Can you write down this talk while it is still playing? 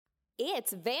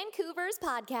It's Vancouver's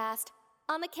podcast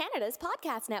on the Canada's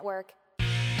Podcast Network.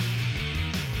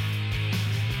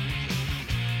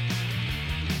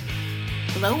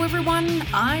 Hello everyone,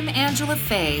 I'm Angela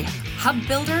Fay, hub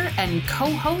builder and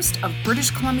co-host of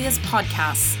British Columbia's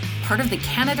podcasts, part of the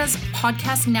Canada's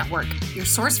Podcast Network, your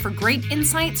source for great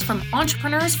insights from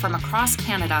entrepreneurs from across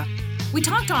Canada. We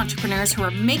talk to entrepreneurs who are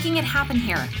making it happen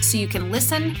here so you can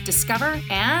listen, discover,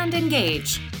 and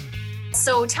engage.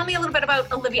 So tell me a little bit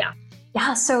about Olivia.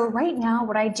 Yeah, so right now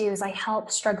what I do is I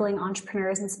help struggling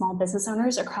entrepreneurs and small business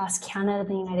owners across Canada and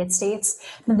the United States.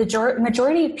 The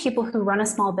majority of people who run a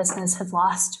small business have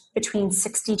lost between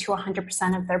 60 to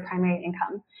 100% of their primary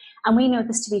income. And we know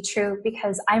this to be true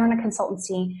because I run a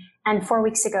consultancy, and 4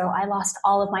 weeks ago, I lost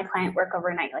all of my client work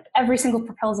overnight. Like every single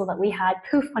proposal that we had,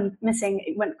 poof, went missing,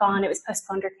 it went gone, it was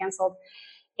postponed or canceled.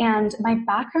 And my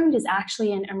background is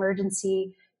actually in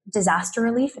emergency disaster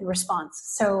relief and response.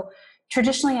 So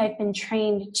traditionally, I've been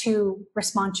trained to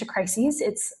respond to crises.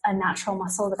 It's a natural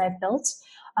muscle that I've built.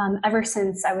 Ever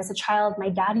since I was a child, my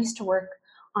dad used to work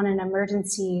on an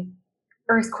emergency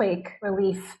earthquake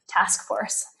relief task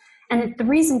force. And the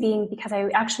reason being because I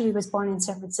actually was born in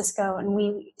San Francisco and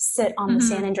we sit on the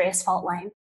San Andreas fault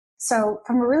line. So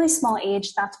from a really small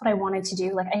age, that's what I wanted to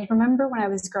do. Like I remember when I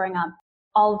was growing up,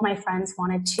 all of my friends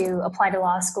wanted to apply to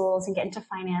law schools and get into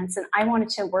finance. And I wanted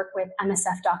to work with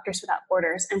MSF Doctors Without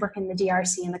Borders and work in the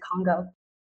DRC in the Congo.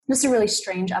 This is a really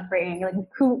strange upbringing. Like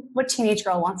what teenage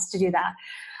girl wants to do that?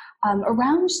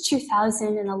 Around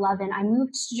 2011, I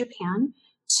moved to Japan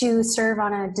to serve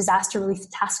on a disaster relief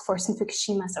task force in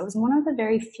Fukushima. So I was one of the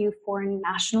very few foreign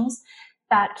nationals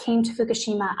that came to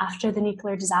Fukushima after the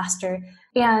nuclear disaster.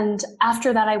 And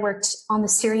after that, I worked on the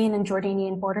Syrian and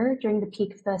Jordanian border during the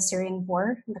peak of the Syrian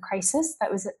war, the crisis. That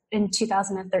was in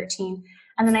 2013.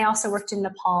 And then I also worked in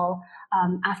Nepal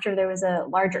after there was a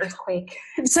large earthquake.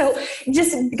 So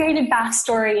just kind of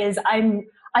backstory is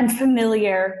I'm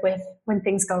familiar with when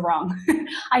things go wrong.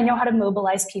 I know how to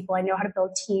mobilize people. I know how to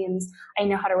build teams. I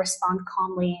know how to respond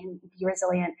calmly and be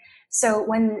resilient. So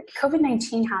when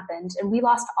COVID-19 happened and we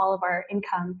lost all of our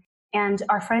income and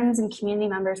our friends and community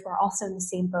members were also in the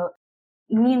same boat,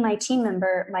 me and my team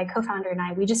member, my co-founder and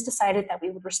I, we just decided that we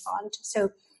would respond.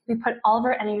 So we put all of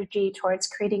our energy towards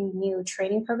creating new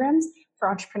training programs for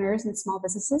entrepreneurs and small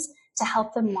businesses to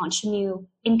help them launch a new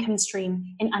income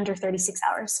stream in under 36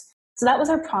 hours. So that was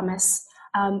our promise.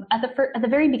 At the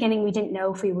very beginning, we didn't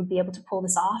know if we would be able to pull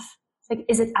this off. Like,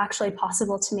 is it actually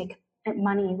possible to make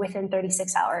money within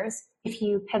 36 hours if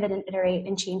you pivot and iterate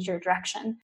and change your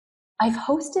direction? I've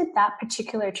hosted that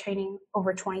particular training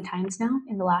over 20 times now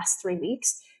in the last 3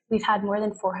 weeks. We've had more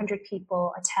than 400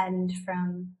 people attend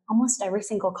from almost every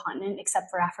single continent except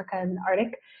for Africa and the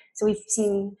Arctic. So we've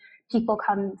seen people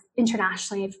come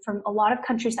internationally from a lot of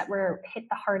countries that were hit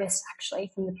the hardest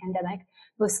actually from the pandemic,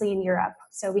 mostly in Europe.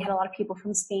 So we had a lot of people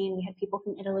from Spain, we had people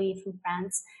from Italy, from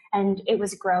France, and it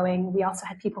was growing. We also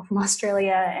had people from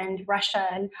Australia and Russia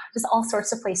and just all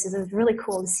sorts of places. It was really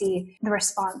cool to see the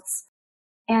response.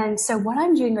 And so what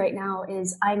I'm doing right now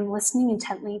is I'm listening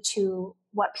intently to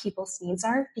what people's needs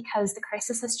are because the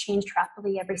crisis has changed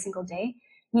rapidly every single day.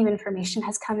 New information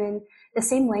has come in. The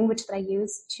same language that I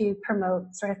used to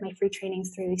promote sort of my free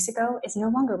trainings 3 weeks ago is no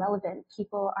longer relevant.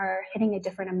 People are hitting a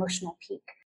different emotional peak.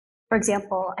 For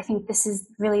example, I think this is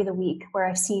really the week where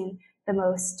I've seen the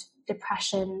most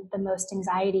depression, the most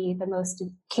anxiety, the most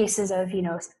cases of,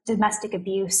 domestic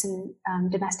abuse and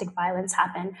domestic violence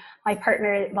happen. My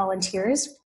partner volunteers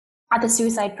at the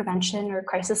Suicide Prevention or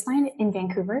Crisis Line in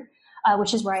Vancouver,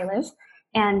 which is where I live.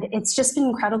 And it's just been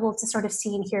incredible to sort of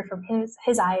see and hear from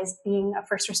his eyes being a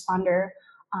first responder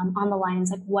on the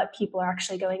lines, like what people are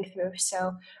actually going through.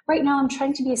 So right now I'm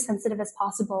trying to be as sensitive as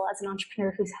possible as an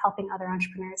entrepreneur who's helping other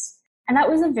entrepreneurs. And that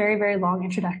was a very, very long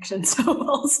introduction. So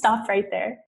I'll stop right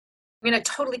there. I'm going to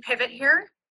totally pivot here.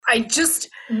 I just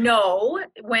know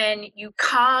when you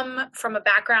come from a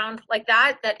background like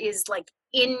that is like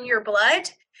in your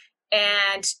blood,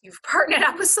 and you've partnered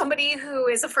up with somebody who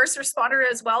is a first responder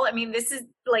as well. I mean, this is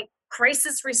like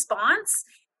crisis response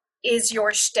is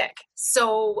your shtick.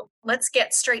 So let's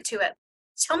get straight to it.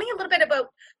 Tell me a little bit about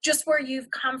just where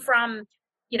you've come from.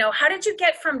 How did you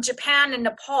get from Japan and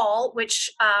Nepal, which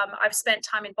I've spent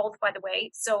time in both, by the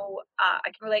way, so I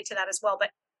can relate to that as well. But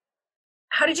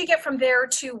how did you get from there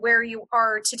to where you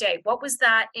are today? What was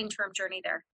that interim journey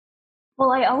there?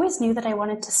 Well, I always knew that I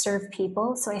wanted to serve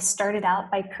people. So I started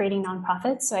out by creating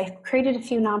nonprofits. So I created a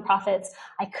few nonprofits.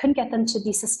 I couldn't get them to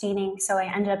be sustaining, so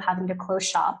I ended up having to close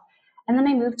shop. And then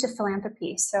I moved to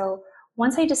philanthropy. So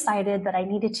once I decided that I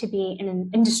needed to be in an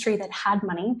industry that had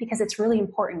money, because it's really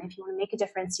important if you want to make a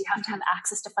difference, you have to have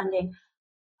access to funding.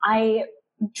 I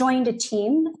joined a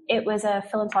team. It was a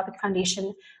philanthropic foundation,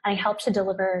 and I helped to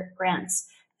deliver grants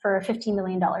for a $15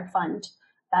 million fund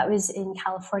that was in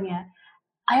California.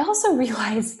 I also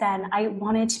realized then I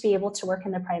wanted to be able to work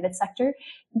in the private sector.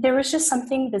 There was just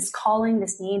something, this calling,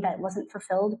 this need that wasn't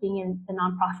fulfilled being in the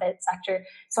nonprofit sector.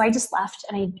 So I just left,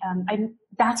 and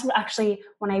that's what actually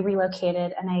when I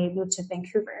relocated and I moved to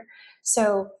Vancouver.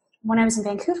 So when I was in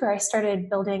Vancouver, I started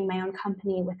building my own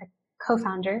company with a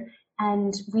co-founder,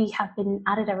 and we have been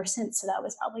at it ever since. So that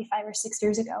was probably 5 or 6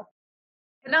 years ago.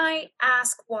 Can I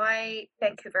ask why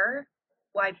Vancouver?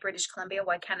 Why British Columbia?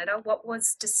 Why Canada? What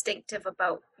was distinctive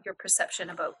about your perception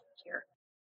about here?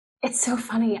 It's so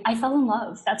funny. I fell in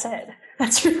love. That's it.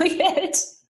 That's really it.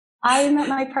 I met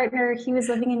my partner. He was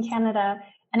living in Canada,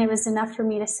 and it was enough for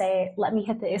me to say, let me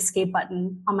hit the escape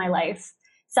button on my life,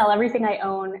 sell everything I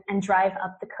own, and drive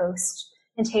up the coast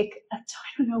and take, I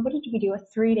don't know, what did we do? A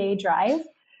 3-day drive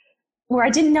where I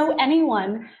didn't know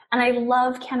anyone. And I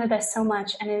love Canada so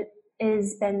much, and it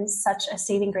has been such a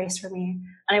saving grace for me,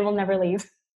 and I will never leave.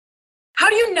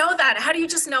 How do you know that? How do you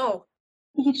just know?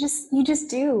 You just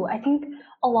do. I think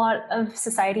a lot of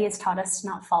society has taught us to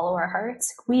not follow our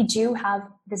hearts. We do have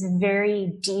this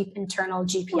very deep internal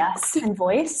GPS and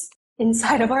voice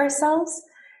inside of ourselves.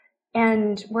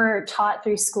 And we're taught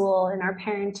through school and our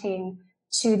parenting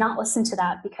to not listen to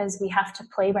that because we have to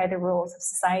play by the rules of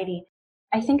society.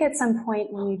 I think at some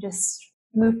point when you just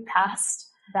move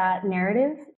past that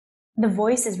narrative, the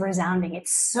voice is resounding.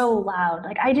 It's so loud.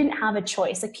 Like, I didn't have a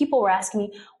choice. Like, people were asking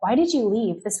me, why did you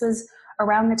leave? This was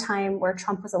around the time where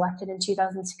Trump was elected in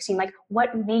 2016. Like,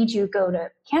 what made you go to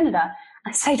Canada?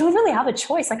 I said, I don't really have a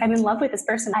choice. Like, I'm in love with this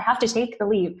person. I have to take the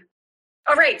leap.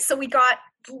 All right. So we got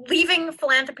leaving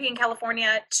philanthropy in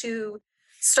California to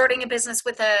starting a business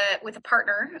with a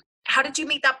partner. How did you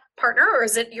meet that partner? Or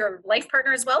is it your life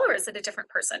partner as well? Or is it a different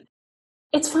person?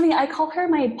 It's funny, I call her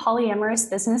my polyamorous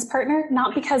business partner,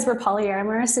 not because we're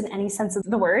polyamorous in any sense of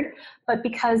the word, but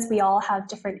because we all have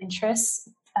different interests,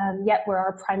 yet we're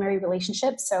our primary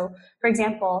relationship. So, for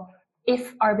example,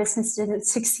 if our business didn't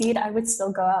succeed, I would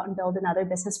still go out and build another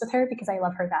business with her because I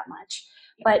love her that much.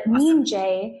 But awesome. Me and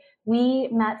Jay, we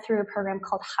met through a program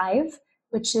called Hive,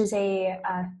 which is a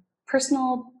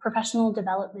personal professional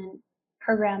development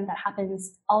program that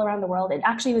happens all around the world. It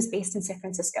actually was based in San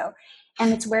Francisco.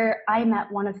 And it's where I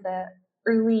met one of the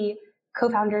early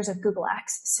co-founders of Google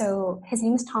X. So his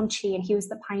name is Tom Chi, and he was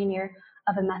the pioneer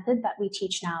of a method that we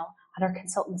teach now at our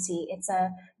consultancy. It's a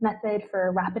method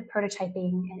for rapid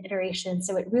prototyping and iteration.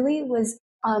 So it really was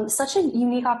such a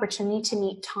unique opportunity to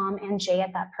meet Tom and Jay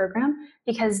at that program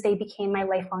because they became my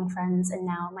lifelong friends and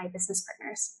now my business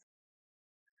partners.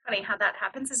 Funny how that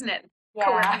happens, isn't it? Yeah.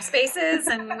 Co-working spaces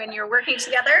and when you're working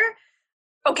together.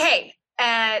 Okay.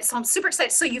 So I'm super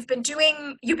excited. So you've been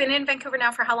in Vancouver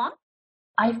now for how long?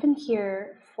 I've been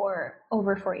here for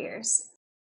over 4 years.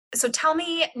 So tell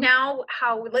me now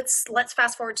let's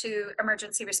fast forward to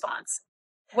emergency response.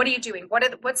 What are you doing?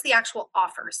 What's the actual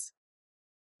offers?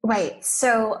 Right.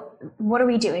 So what are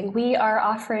we doing? We are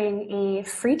offering a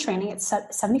free training. It's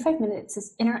 75 minutes.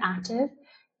 It's interactive.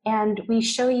 And we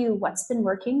show you what's been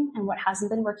working and what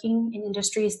hasn't been working in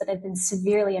industries that have been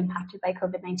severely impacted by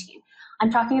COVID-19.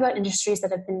 I'm talking about industries that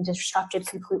have been disrupted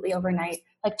completely overnight,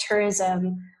 like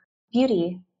tourism,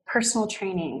 beauty, personal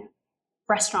training,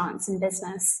 restaurants and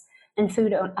business, and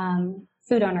food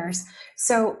owners.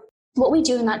 So what we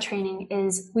do in that training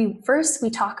is we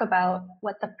talk about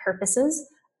what the purpose is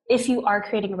if you are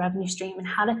creating a revenue stream and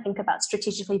how to think about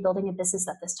strategically building a business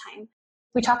at this time.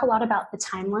 We talk a lot about the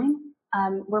timeline.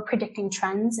 We're predicting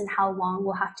trends and how long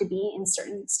we'll have to be in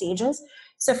certain stages.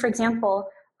 So for example,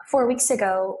 4 weeks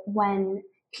ago, when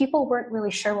people weren't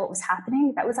really sure what was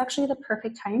happening, that was actually the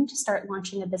perfect time to start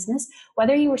launching a business,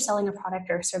 whether you were selling a product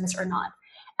or a service or not.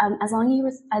 As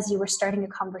long as you were starting a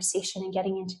conversation and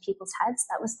getting into people's heads,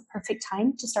 that was the perfect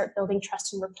time to start building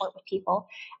trust and rapport with people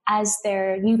as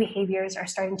their new behaviors are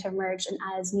starting to emerge and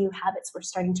as new habits were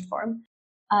starting to form.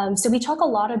 So we talk a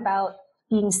lot about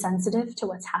being sensitive to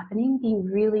what's happening, being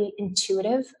really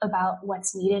intuitive about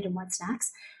what's needed and what's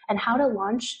next, and how to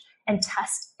launch and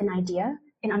test an idea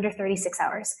in under 36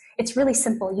 hours. It's really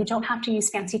simple. You don't have to use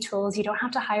fancy tools. You don't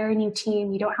have to hire a new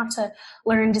team. You don't have to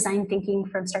learn design thinking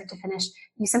from start to finish.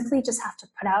 You simply just have to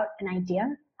put out an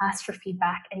idea, ask for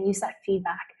feedback, and use that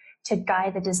feedback to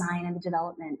guide the design and the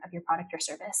development of your product or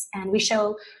service. And we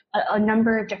show a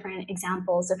number of different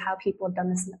examples of how people have done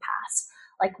this in the past.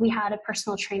 Like, we had a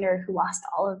personal trainer who lost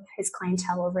all of his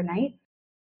clientele overnight,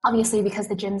 obviously because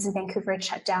the gyms in Vancouver had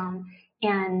shut down.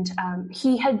 And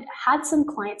he had some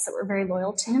clients that were very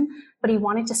loyal to him, but he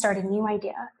wanted to start a new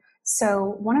idea.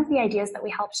 So one of the ideas that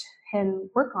we helped him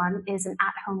work on is an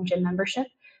at-home gym membership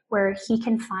where he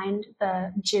can find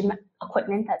the gym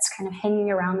equipment that's kind of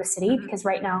hanging around the city, because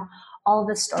right now all of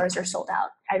the stores are sold out.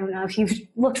 I don't know if you've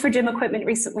looked for gym equipment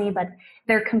recently, but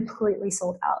they're completely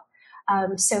sold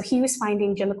out. So he was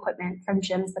finding gym equipment from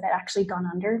gyms that had actually gone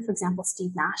under. For example,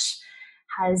 Steve Nash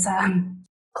has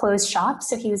closed shop,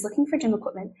 so he was looking for gym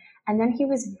equipment, and then he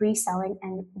was reselling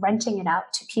and renting it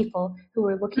out to people who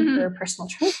were looking for personal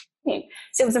training.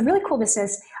 So it was a really cool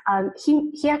business.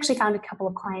 He actually found a couple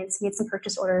of clients, made some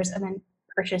purchase orders, and then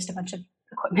purchased a bunch of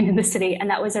equipment in the city. And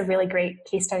that was a really great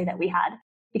case study that we had,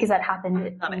 because that happened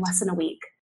in less than a week.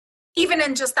 Even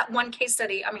in just that one case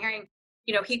study, I'm hearing,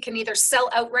 he can either sell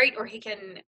outright or he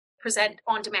can present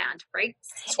on demand, right?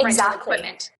 Exactly.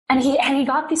 Equipment. And he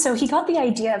got the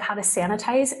idea of how to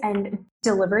sanitize and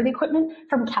deliver the equipment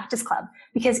from Cactus Club,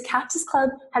 because Cactus Club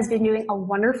has been doing a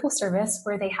wonderful service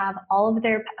where they have all of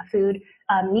their food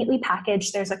neatly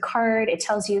packaged. There's a card. It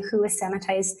tells you who is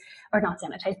sanitized, or not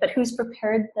sanitized, but who's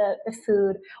prepared the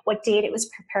food, what date it was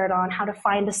prepared on, how to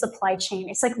find a supply chain.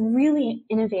 It's like really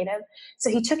innovative. So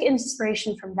he took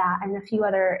inspiration from that and a few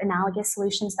other analogous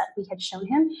solutions that we had shown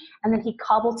him. And then he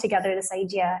cobbled together this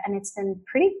idea, and it's been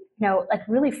pretty, like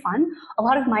really fun. A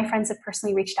lot of my friends have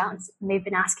personally reached out and they've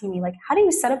been asking me, like, how do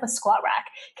you set up a squat rack?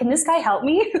 Can this guy help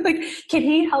me? Like, can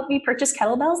he help me purchase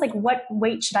kettlebells? Like, what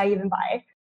weight should I even buy?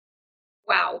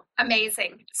 Wow.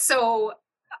 Amazing. So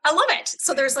I love it.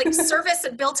 So there's like service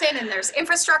and built in, and there's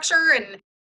infrastructure,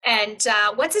 and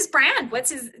what's his brand?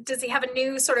 Does he have a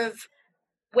new sort of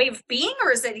way of being,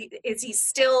 or is he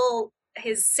still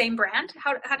his same brand?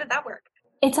 How did that work?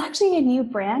 It's actually a new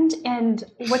brand. And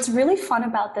what's really fun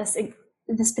about this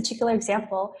particular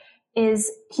example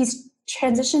is he's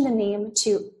transitioned the name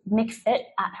to McFit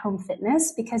at Home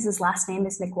Fitness, because his last name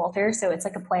is McWalter. So it's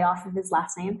like a play off of his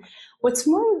last name. What's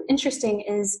more interesting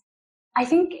is I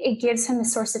think it gives him a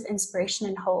source of inspiration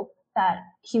and hope that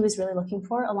he was really looking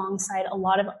for, alongside a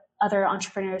lot of other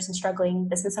entrepreneurs and struggling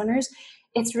business owners.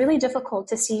 It's really difficult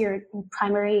to see your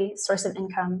primary source of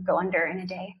income go under in a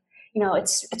day.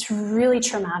 It's really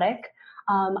traumatic.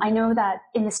 I know that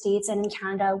in the States and in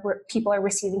Canada, where people are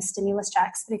receiving stimulus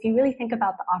checks, but if you really think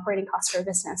about the operating cost for a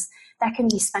business, that can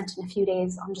be spent in a few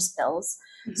days on just bills.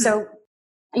 Mm-hmm. So,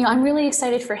 I'm really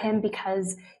excited for him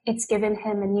because it's given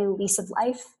him a new lease of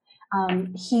life.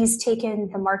 He's taken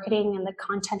the marketing and the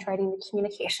content writing, the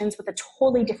communications with a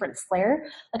totally different flair.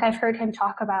 Like, I've heard him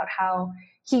talk about how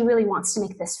he really wants to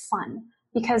make this fun,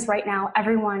 because right now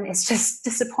everyone is just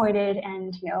disappointed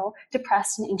and,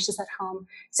 depressed and anxious at home.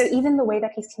 So even the way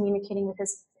that he's communicating with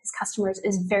his customers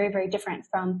is very, very different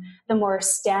from the more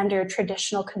standard,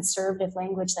 traditional, conservative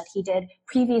language that he did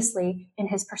previously in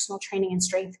his personal training and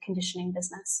strength conditioning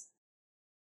business.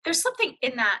 There's something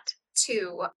in that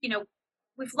too,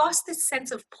 we've lost this sense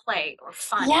of play or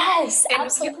fun. Yes,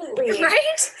 absolutely.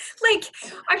 Right? Like,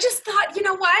 I just thought,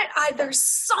 there's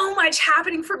so much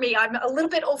happening for me. I'm a little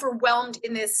bit overwhelmed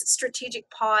in this strategic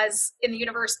pause in the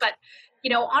universe. But,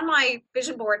 on my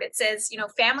vision board, it says,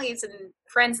 families and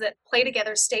friends that play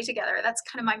together, stay together. That's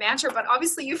kind of my mantra. But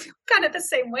obviously you feel kind of the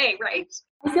same way, right?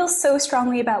 I feel so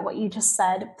strongly about what you just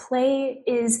said. Play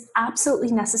is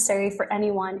absolutely necessary for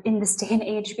anyone in this day and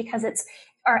age, because it's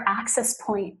our access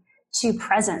point to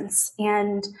presence.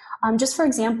 And just for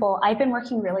example, I've been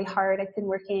working really hard. I've been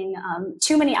working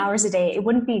too many hours a day. It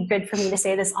wouldn't be good for me to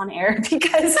say this on air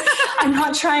because I'm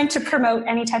not trying to promote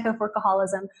any type of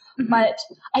workaholism, but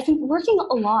I've been working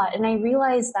a lot. And I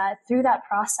realized that through that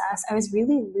process, I was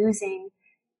really losing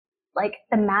like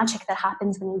the magic that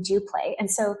happens when you do play.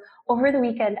 And so over the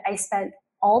weekend, I spent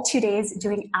all 2 days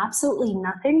doing absolutely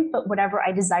nothing but whatever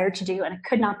I desired to do, and it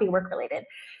could not be work related.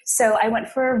 So I went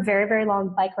for a very, very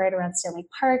long bike ride around Stanley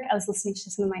Park. I was listening to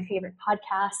some of my favorite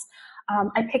podcasts.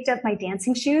 I picked up my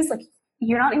dancing shoes. Like,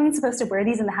 you're not even supposed to wear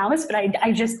these in the house, but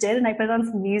I just did, and I put on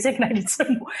some music and I did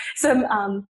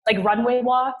some like runway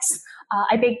walks.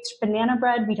 I baked banana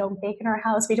bread. We don't bake in our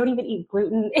house. We don't even eat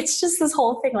gluten. It's just this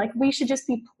whole thing. Like, we should just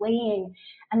be playing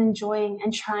and enjoying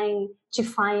and trying to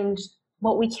find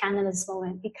what we can in this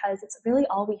moment, because it's really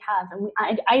all we have.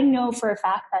 And I know for a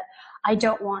fact that I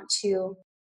don't want to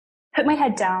put my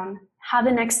head down, have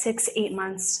the next 6-8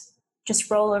 months just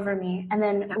roll over me, and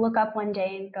then look up one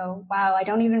day and go, wow, I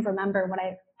don't even remember what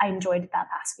I enjoyed that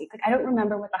past week. Like, I don't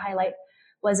remember what the highlight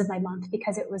was of my month,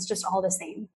 because it was just all the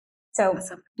same. So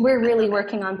awesome. We're really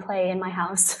working on play in my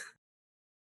house.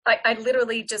 I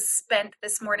literally just spent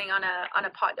this morning on a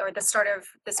pod, or the start of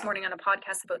this morning on a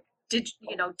podcast about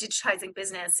digitizing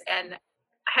business, and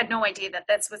I had no idea that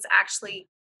this was actually,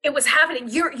 it was happening.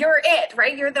 You're it,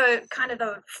 right? You're the kind of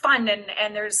the fun,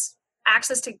 and there's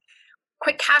access to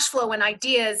quick cash flow and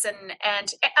ideas.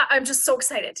 And I'm just so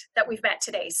excited that we've met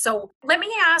today. So let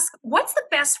me ask, what's the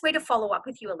best way to follow up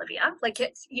with you, Olivia? Like,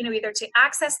 either to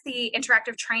access the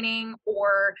interactive training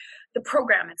or the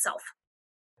program itself.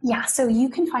 Yeah, so you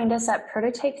can find us at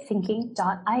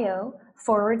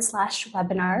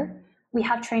prototypethinking.io/webinar. We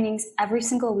have trainings every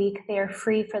single week. They are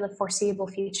free for the foreseeable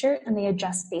future, and they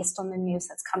adjust based on the news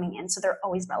that's coming in, so they're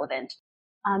always relevant.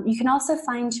 You can also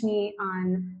find me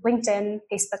on LinkedIn,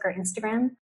 Facebook, or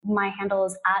Instagram. My handle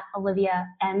is at Olivia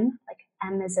N, like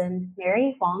M as in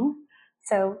Mary, Wong.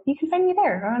 So you can find me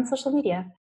there or on social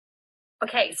media.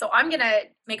 Okay, so I'm going to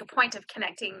make a point of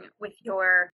connecting with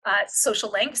your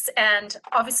social links and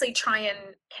obviously try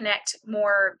and connect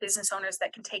more business owners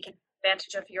that can take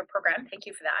advantage of your program. Thank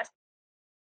you for that.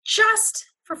 Just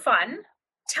for fun,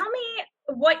 tell me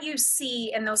what you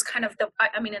see in those kind of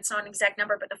it's not an exact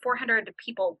number, but the 400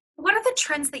 people. What are the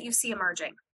trends that you see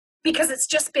emerging? Because it's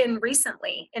just been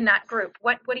recently in that group.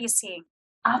 What are you seeing?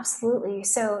 Absolutely.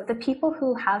 So the people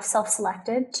who have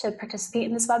self-selected to participate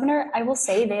in this webinar, I will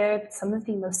say they're some of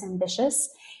the most ambitious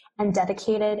and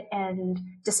dedicated and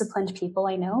disciplined people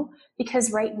I know,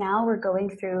 because right now we're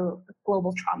going through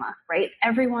global trauma, right?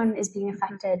 Everyone is being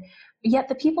affected. Yet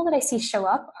the people that I see show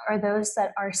up are those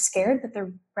that are scared, but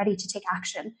they're ready to take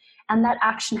action. And that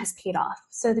action has paid off.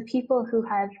 So the people who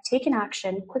have taken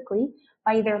action quickly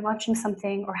by either launching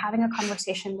something or having a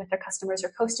conversation with their customers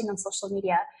or posting on social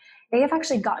media, they have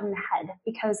actually gotten ahead,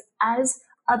 because as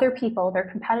other people, their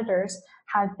competitors,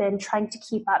 have been trying to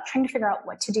keep up, trying to figure out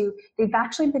what to do, they've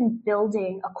actually been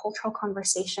building a cultural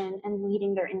conversation and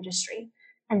leading their industry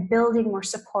and building more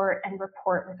support and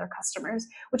rapport with their customers,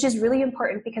 which is really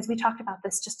important, because we talked about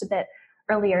this just a bit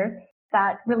earlier,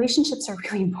 that relationships are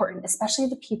really important, especially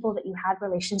the people that you had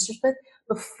relationships with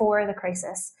before the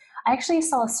crisis. I actually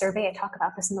saw a survey, I talk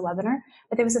about this in the webinar,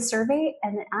 but there was a survey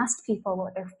and it asked people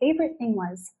what their favorite thing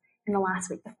was in the last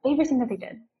week, the favorite thing that they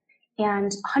did.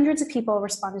 And hundreds of people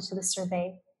responded to the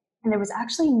survey. And there was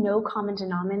actually no common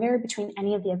denominator between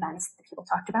any of the events that people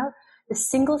talked about. The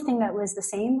single thing that was the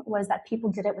same was that people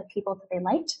did it with people that they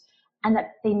liked and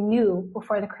that they knew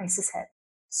before the crisis hit.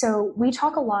 So we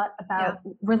talk a lot about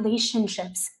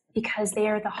relationships, because they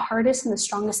are the hardest and the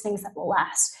strongest things that will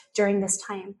last during this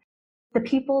time. The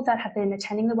people that have been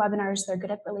attending the webinars, they're good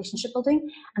at relationship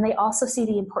building, and they also see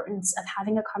the importance of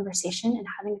having a conversation and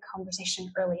having a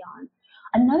conversation early on.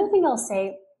 Another thing I'll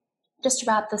say, just to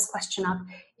wrap this question up,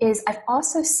 is I've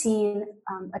also seen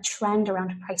a trend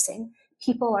around pricing.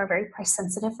 People are very price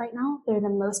sensitive right now. They're the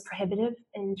most prohibitive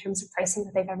in terms of pricing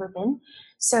that they've ever been.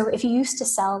 So if you used to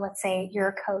sell, let's say you're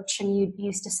a coach and you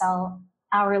used to sell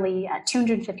hourly at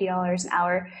 $250 an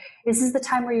hour, this is the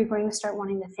time where you're going to start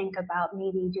wanting to think about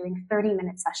maybe doing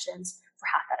 30-minute sessions for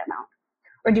half that amount,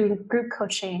 or doing group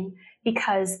coaching,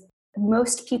 because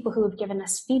most people who have given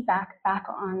us feedback back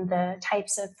on the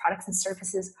types of products and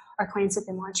services our clients have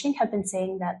been launching have been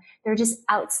saying that they're just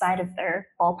outside of their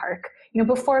ballpark.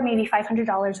 Before, maybe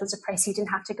 $500 was a price you didn't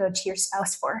have to go to your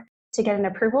spouse for to get an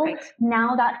approval. Right.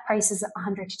 Now that price is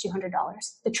 $100 to $200.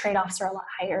 The trade-offs are a lot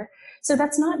higher. So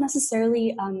that's not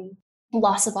necessarily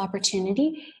loss of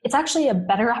opportunity. It's actually a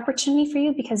better opportunity for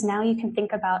you, because now you can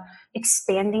think about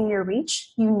expanding your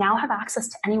reach. You now have access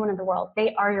to anyone in the world.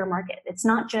 They are your market. It's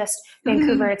not just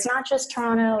Vancouver. It's not just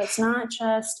Toronto. It's not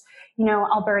just,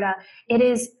 Alberta. It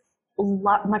is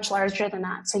much larger than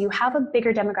that. So you have a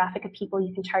bigger demographic of people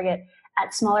you can target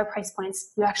at smaller price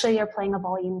points. You actually are playing a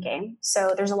volume game.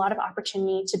 So there's a lot of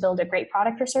opportunity to build a great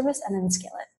product or service and then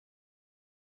scale it.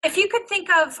 If you could think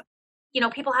of,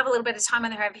 people have a little bit of time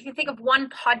on their hands. If you think of one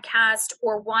podcast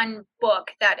or one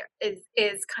book that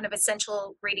is kind of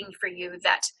essential reading for you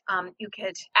that you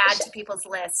could add to people's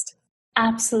list.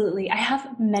 Absolutely. I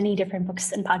have many different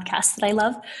books and podcasts that I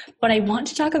love, but I want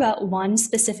to talk about one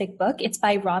specific book. It's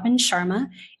by Robin Sharma.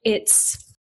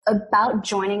 It's about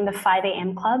joining the 5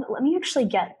 a.m. club. Let me actually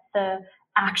get the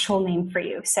actual name for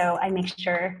you so I make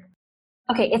sure.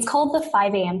 Okay, it's called the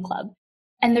 5 a.m. club.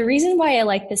 And the reason why I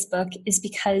like this book is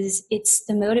because it's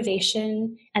the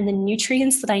motivation and the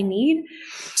nutrients that I need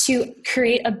to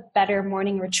create a better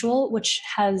morning ritual, which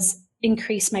has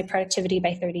increased my productivity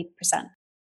by 30%.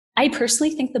 I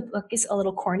personally think the book is a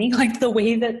little corny, like the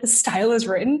way that the style is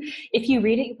written. If you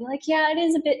read it, you'll be like, yeah, it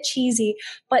is a bit cheesy,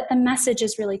 but the message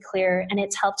is really clear, and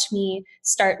it's helped me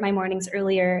start my mornings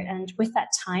earlier. And with that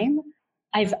time,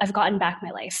 I've gotten back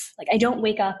my life. Like, I don't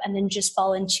wake up and then just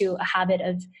fall into a habit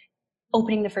of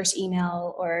opening the first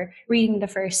email or reading the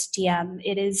first DM.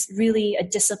 It is really a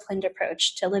disciplined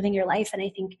approach to living your life, and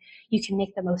I think you can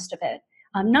make the most of it.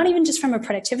 not even just from a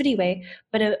productivity way,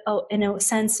 but in a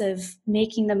sense of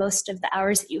making the most of the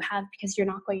hours that you have, because you're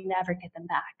not going to ever get them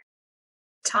back.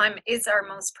 Time is our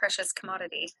most precious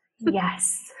commodity.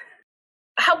 Yes.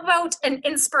 How about an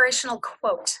inspirational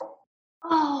quote?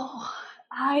 Oh,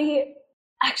 I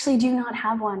actually do not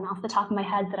have one off the top of my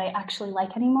head that I actually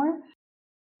like anymore.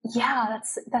 Yeah,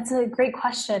 that's a great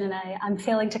question, and I'm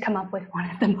failing to come up with one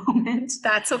at the moment.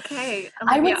 That's okay.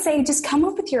 I would say just come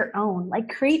up with your own, like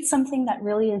create something that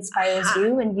really inspires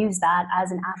you and use that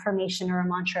as an affirmation or a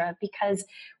mantra, because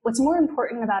what's more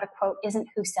important about a quote isn't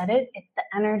who said it, it's the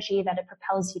energy that it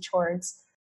propels you towards.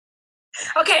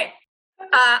 Okay.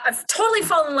 I've totally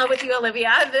fallen in love with you,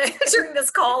 Olivia, during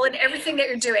this call and everything that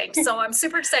you're doing. So I'm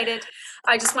super excited.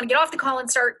 I just want to get off the call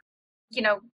and start,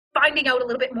 finding out a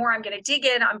little bit more. I'm going to dig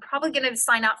in. I'm probably going to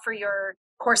sign up for your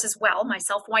course as well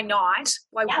myself. Why not?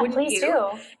 Why wouldn't please you?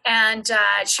 Do. And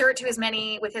share it to as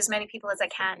many people as I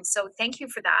can. So thank you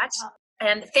for that. Wow.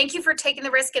 And thank you for taking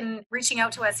the risk and reaching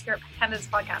out to us here at Canada's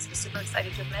Podcast. We're super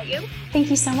excited to have met you. Thank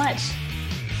you so much.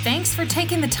 Thanks for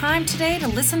taking the time today to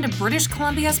listen to British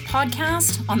Columbia's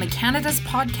podcast on the Canada's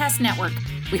Podcast Network.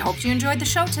 We hope you enjoyed the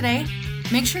show today.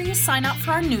 Make sure you sign up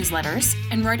for our newsletters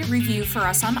and write a review for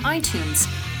us on iTunes.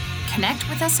 Connect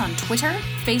with us on Twitter,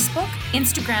 Facebook,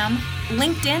 Instagram,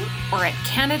 LinkedIn, or at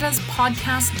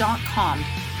canadaspodcast.com.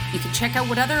 You can check out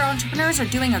what other entrepreneurs are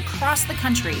doing across the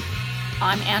country.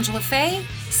 I'm Angela Fay.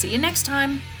 See you next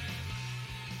time.